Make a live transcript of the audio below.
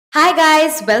Hi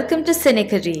guys, welcome to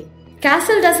Cinecary.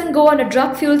 Castle doesn't go on a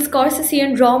drug-fueled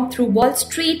Scorsesian romp through Wall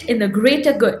Street in the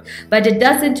greater good, but it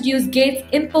does introduce Gates'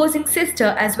 imposing sister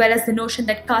as well as the notion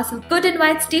that Castle could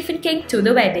invite Stephen King to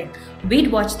the wedding.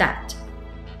 We'd watch that.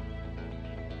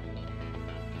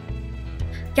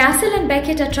 Castle and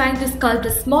Beckett are trying to sculpt a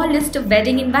small list of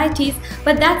wedding invitees,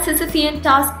 but that Sisyphean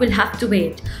task will have to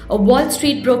wait. A Wall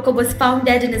Street broker was found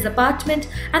dead in his apartment,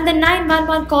 and the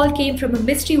 911 call came from a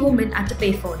mystery woman at a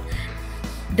payphone.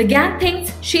 The gang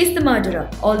thinks she's the murderer,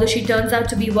 although she turns out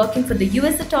to be working for the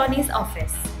US Attorney's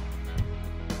office.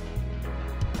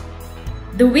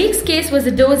 The week's case was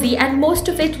a doozy, and most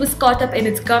of it was caught up in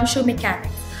its gumshoe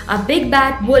mechanics. Our big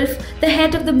bad wolf, the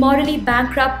head of the morally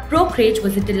bankrupt brokerage,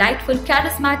 was a delightful,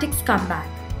 charismatic scumbag.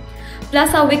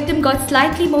 Plus, our victim got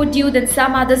slightly more due than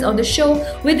some others on the show,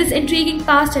 with his intriguing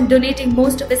past and donating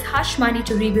most of his hush money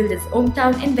to rebuild his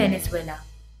hometown in Venezuela.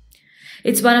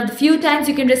 It's one of the few times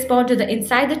you can respond to the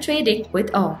insider trading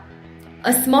with awe.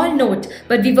 A small note,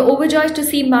 but we were overjoyed to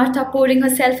see Martha pouring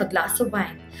herself a glass of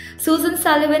wine. Susan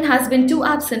Sullivan has been too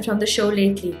absent from the show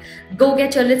lately. Go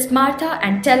get your list, Martha,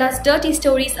 and tell us dirty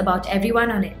stories about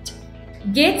everyone on it.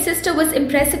 Gates' sister was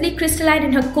impressively crystalline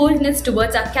in her coldness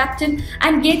towards our captain,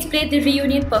 and Gates played the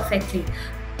reunion perfectly.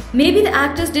 Maybe the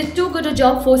actors did too good a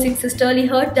job forcing sisterly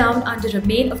hurt down under a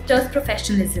mane of terse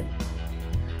professionalism.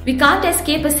 We can't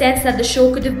escape a sense that the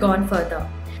show could have gone further.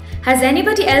 Has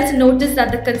anybody else noticed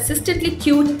that the consistently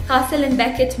cute Castle and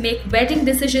Beckett make wedding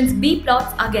decisions B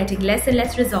plots are getting less and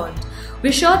less resolved?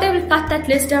 We're sure they will cut that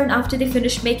list down after they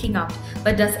finish making out,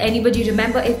 but does anybody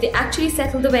remember if they actually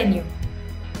settled the venue?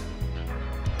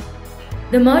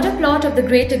 The murder plot of the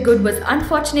greater good was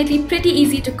unfortunately pretty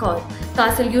easy to call.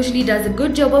 Castle usually does a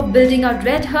good job of building out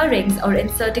red herrings or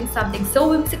inserting something so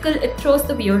whimsical it throws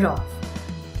the viewer off.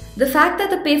 The fact that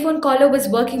the payphone caller was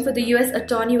working for the US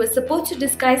attorney was supposed to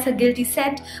disguise her guilty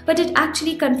scent, but it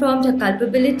actually confirmed her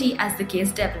culpability as the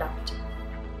case developed.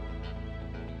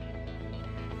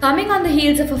 Coming on the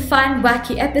heels of a fun,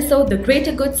 wacky episode, The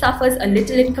Greater Good suffers a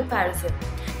little in comparison.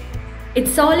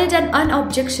 It's solid and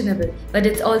unobjectionable, but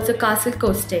it's also Castle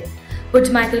coasting.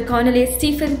 Put Michael Connelly,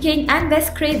 Stephen King and Wes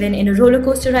Craven in a roller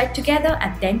coaster ride together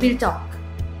and then we'll talk.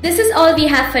 This is all we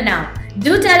have for now.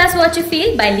 Do tell us what you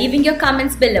feel by leaving your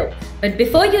comments below. But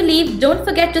before you leave, don't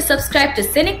forget to subscribe to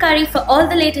Cinecary for all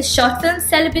the latest short films,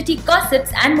 celebrity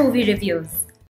gossips and movie reviews.